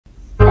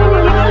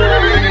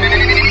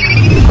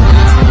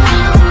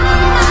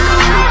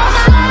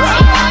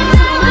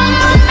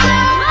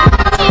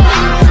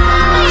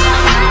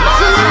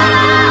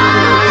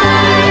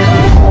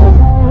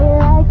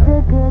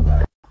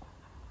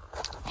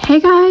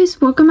guys,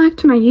 welcome back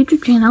to my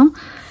YouTube channel.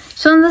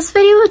 So in this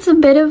video, it's a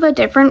bit of a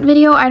different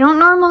video. I don't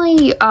normally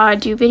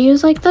do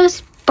videos like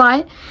this,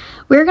 but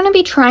we're going to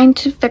be trying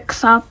to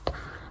fix up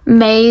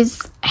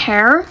May's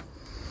hair.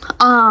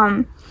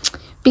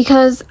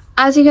 Because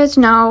as you guys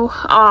know,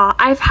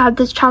 I've had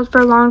this child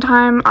for a long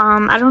time.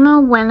 I don't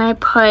know when I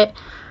put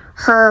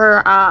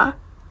her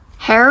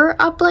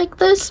hair up like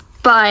this,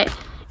 but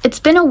it's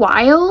been a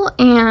while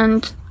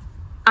and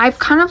I've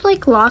kind of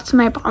like lost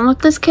my bond with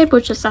this kid,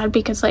 which is sad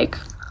because like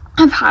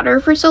I've had her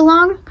for so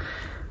long.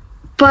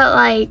 But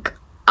like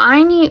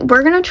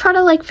we're gonna try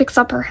to like fix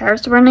up her hair,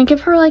 so we're gonna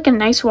give her like a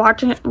nice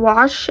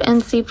wash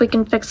and see if we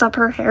can fix up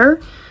her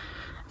hair.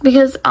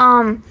 Because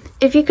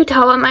if you could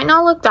tell, it might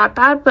not look that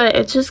bad, but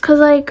it's just because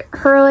like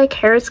her like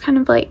hair is kind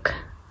of like,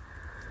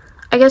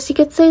 I guess you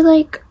could say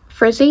like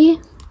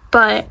frizzy.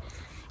 But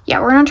yeah,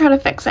 we're gonna try to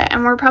fix it,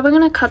 and we're probably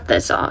gonna cut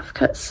this off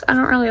because I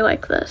don't really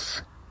like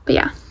this. But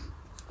yeah.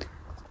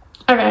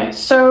 Okay,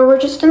 so we're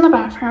just in the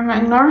bathroom.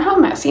 Ignore how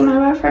messy my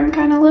bathroom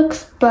kind of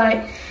looks,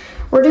 but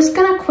we're just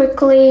gonna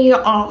quickly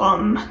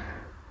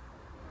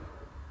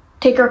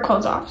take our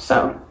clothes off.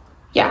 So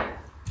yeah,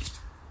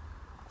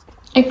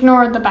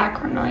 ignore the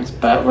background noise,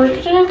 but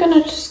we're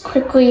gonna just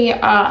quickly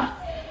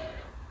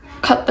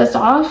cut this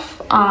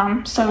off.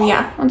 So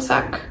yeah, one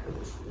sec.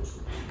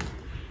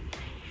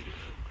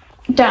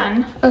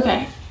 Done.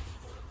 Okay,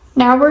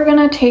 now we're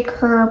gonna take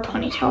her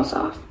ponytails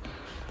off.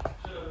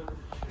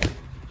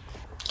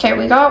 Okay,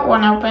 we got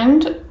one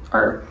opened,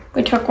 or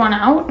we took one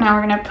out.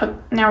 Now we're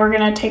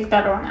gonna take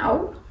that one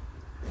out.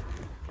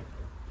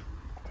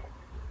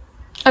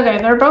 Okay,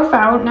 they're both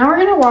out. Now we're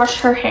gonna wash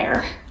her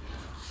hair.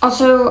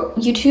 Also,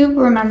 YouTube,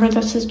 remember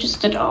this is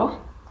just a doll.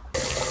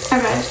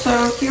 Okay,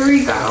 so here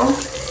we go.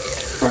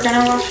 We're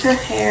gonna wash her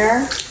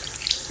hair.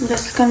 I'm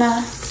just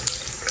gonna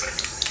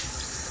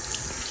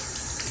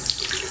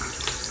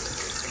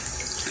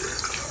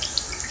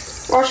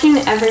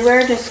washing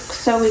everywhere just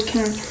so we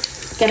can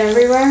get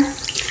everywhere.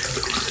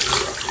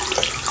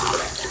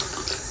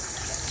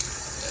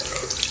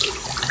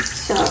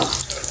 So,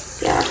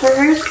 yeah, her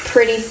hair is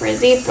pretty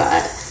frizzy,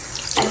 but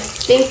I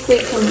think we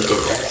can do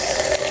this.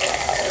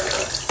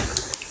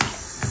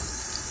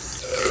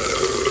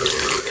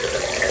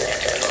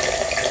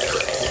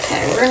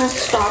 Okay, we're gonna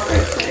stop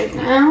it right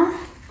now.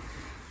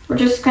 We're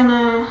just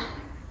gonna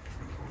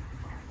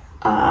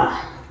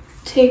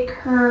take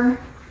her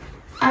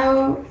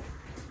out.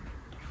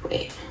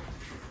 Wait,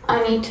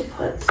 I need to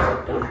put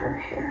something on her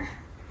hair.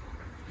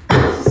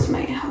 This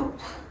might help.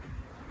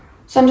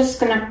 So I'm just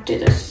gonna do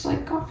this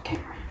like off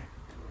camera.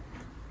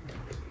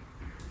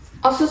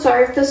 Also,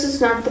 sorry if this is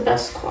not the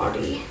best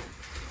quality.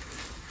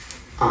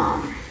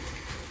 I'll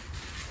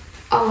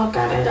look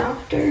at it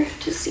after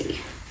to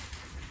see.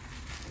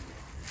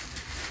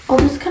 I'll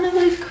just kind of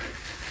like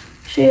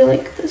show you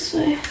like this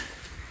way.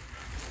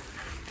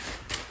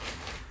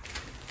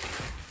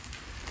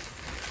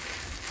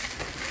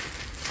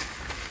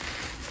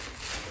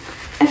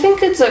 I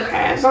think it's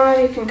okay, as long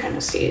as you can kind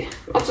of see.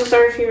 Also,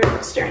 sorry if you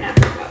were staring at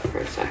me for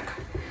a sec.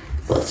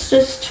 Let's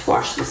just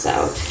wash this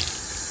out.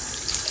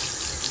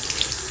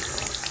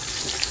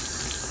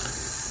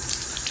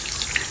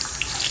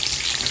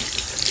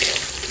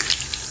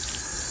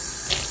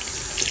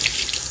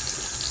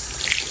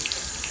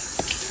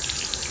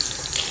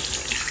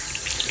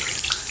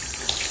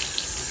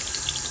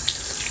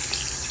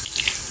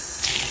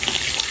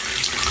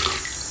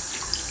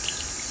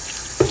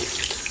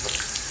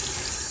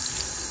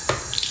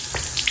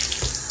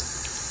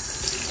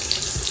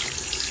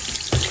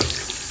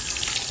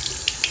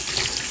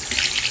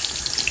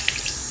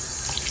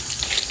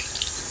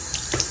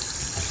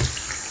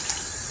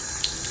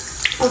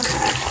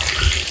 Okay,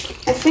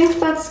 I think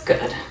that's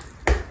good.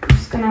 I'm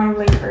just gonna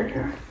leave her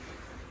here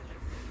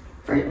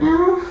right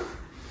now.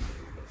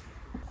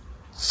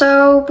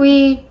 So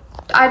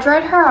I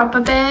dried her up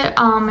a bit.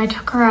 I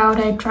took her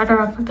out, I dried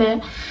her up a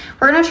bit.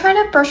 We're gonna try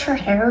to brush her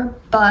hair,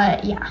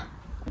 but yeah.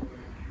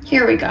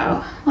 Here we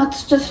go.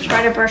 Let's just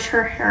try to brush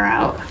her hair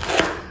out.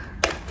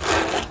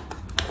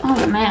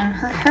 Oh man,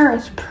 her hair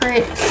is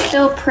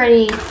still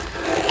pretty,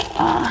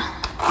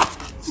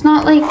 it's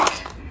not like,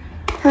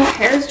 her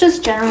hair is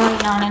just generally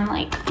not in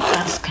like the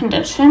best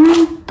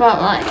condition, but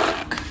like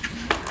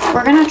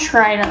we're gonna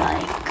try to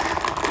like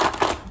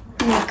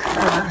make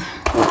her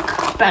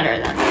look better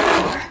than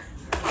before.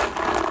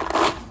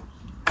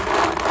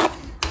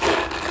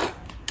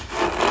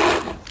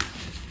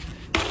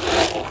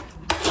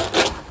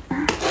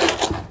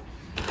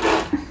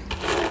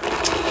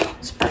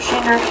 Just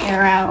brushing her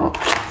hair out,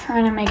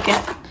 trying to make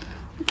it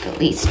look at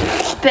least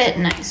a bit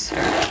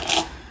nicer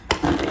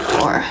than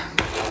before.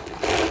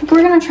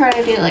 We're gonna try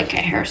to do like a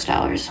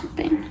hairstyle or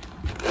something,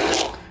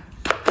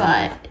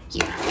 but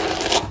yeah,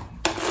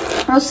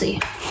 we'll see.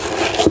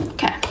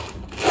 Okay,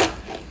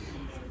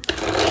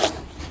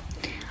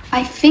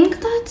 I think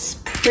that's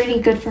pretty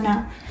good for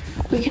now.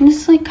 We can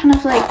just like kind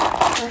of like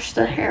brush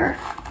the hair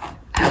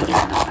out in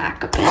the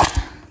back a bit,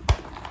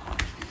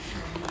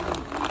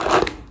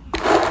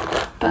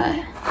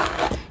 but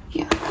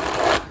yeah.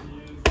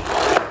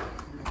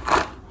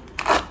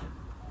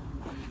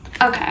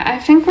 Okay, I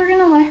think we're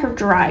gonna let her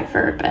dry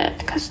for a bit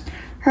because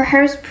her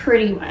hair's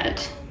pretty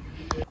wet.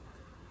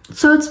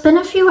 So it's been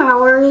a few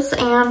hours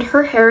and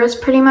her hair is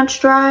pretty much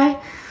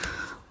dry.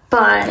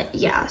 But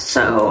yeah,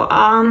 so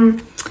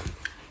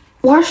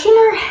washing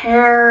her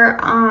hair,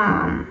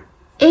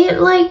 it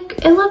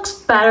looks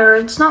better.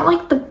 It's not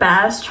like the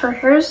best. Her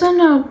hair's in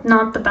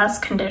not the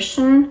best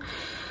condition.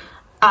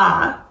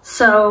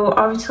 So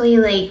obviously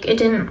like it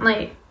didn't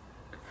like,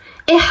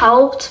 it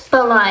helped,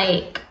 but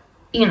like,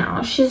 you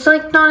know, she's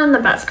like not in the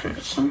best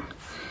condition,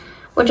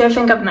 which I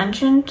think I've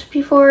mentioned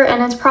before.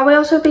 And it's probably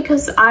also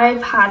because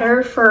I've had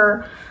her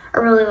for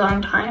a really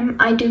long time.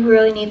 I do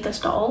really need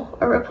this doll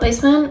a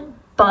replacement,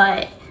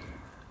 but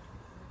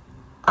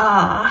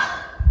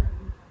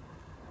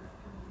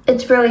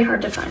it's really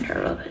hard to find her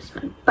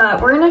replacement.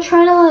 But we're gonna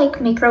try to like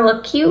make her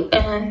look cute,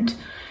 and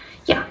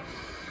yeah.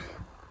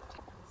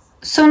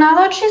 So now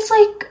that she's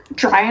like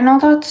dry and all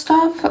that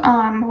stuff,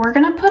 we're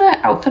gonna put an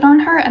outfit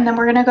on her, and then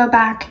we're gonna go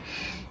back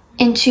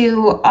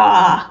into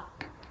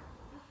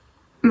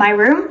my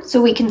room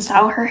so we can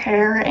style her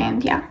hair,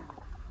 and yeah.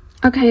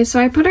 Okay, so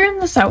I put her in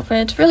this outfit.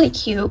 It's really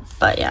cute,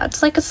 but yeah,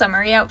 it's like a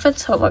summery outfit,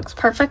 so it looks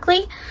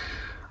perfectly.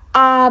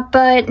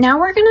 But now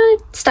we're gonna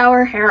style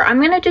her hair. I'm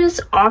gonna do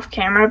this off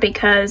camera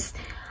because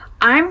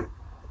I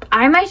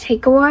might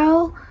take a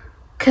while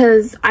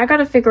because I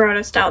gotta figure out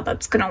a style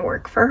that's gonna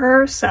work for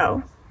her.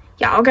 So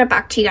yeah, I'll get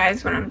back to you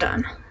guys when I'm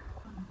done.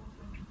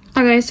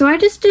 Okay, so I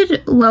just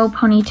did low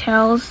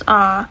ponytails.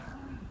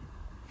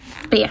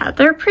 But yeah,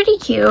 they're pretty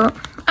cute.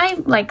 I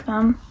like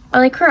them. I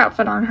like her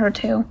outfit on her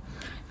too.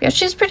 Yeah,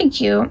 she's pretty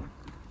cute.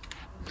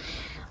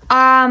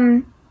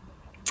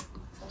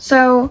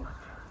 So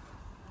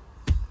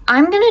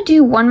I'm gonna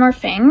do one more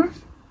thing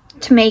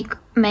to make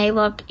May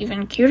look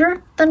even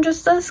cuter than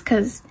just this,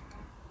 because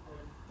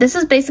this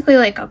is basically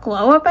like a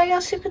glow up, I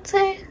guess you could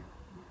say.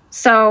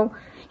 So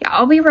yeah,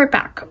 I'll be right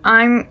back.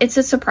 It's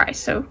a surprise,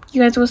 so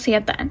you guys will see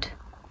at the end.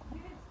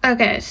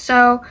 Okay,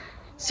 so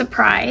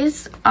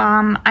surprise.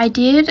 I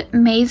did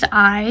May's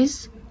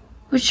eyes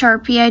with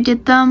Sharpie. I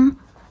did them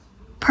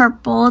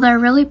purple. They're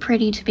really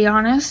pretty, to be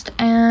honest,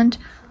 and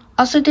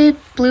also did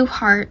blue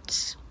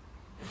hearts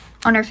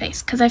on her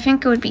face because I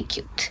think it would be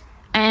cute.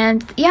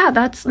 And yeah,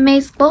 that's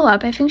May's glow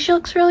up. I think she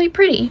looks really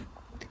pretty.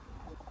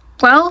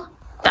 Well,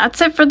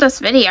 that's it for this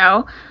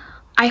video.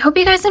 I hope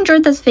you guys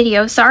enjoyed this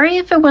video. Sorry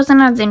if it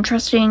wasn't as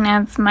interesting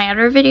as my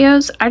other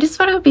videos. I just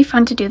thought it would be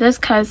fun to do this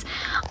because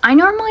I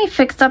normally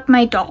fix up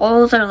my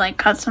dolls or like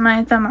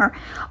customize them or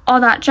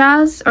all that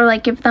jazz, or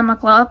like give them a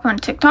glow up on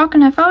TikTok,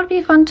 and I thought it would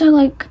be fun to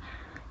like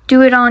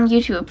do it on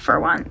YouTube for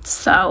once.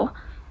 So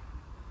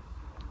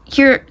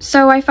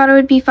I thought it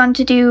would be fun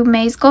to do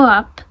May's glow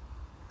up.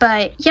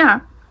 But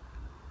yeah,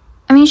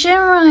 I mean, she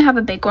didn't really have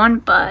a big one,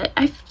 but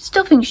I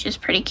still think she's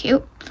pretty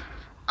cute.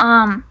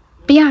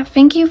 But yeah,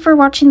 thank you for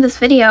watching this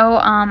video.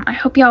 I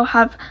hope y'all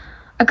have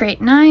a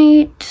great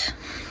night,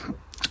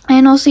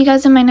 and I'll see you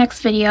guys in my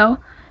next video.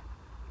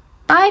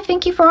 Bye,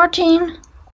 thank you for watching.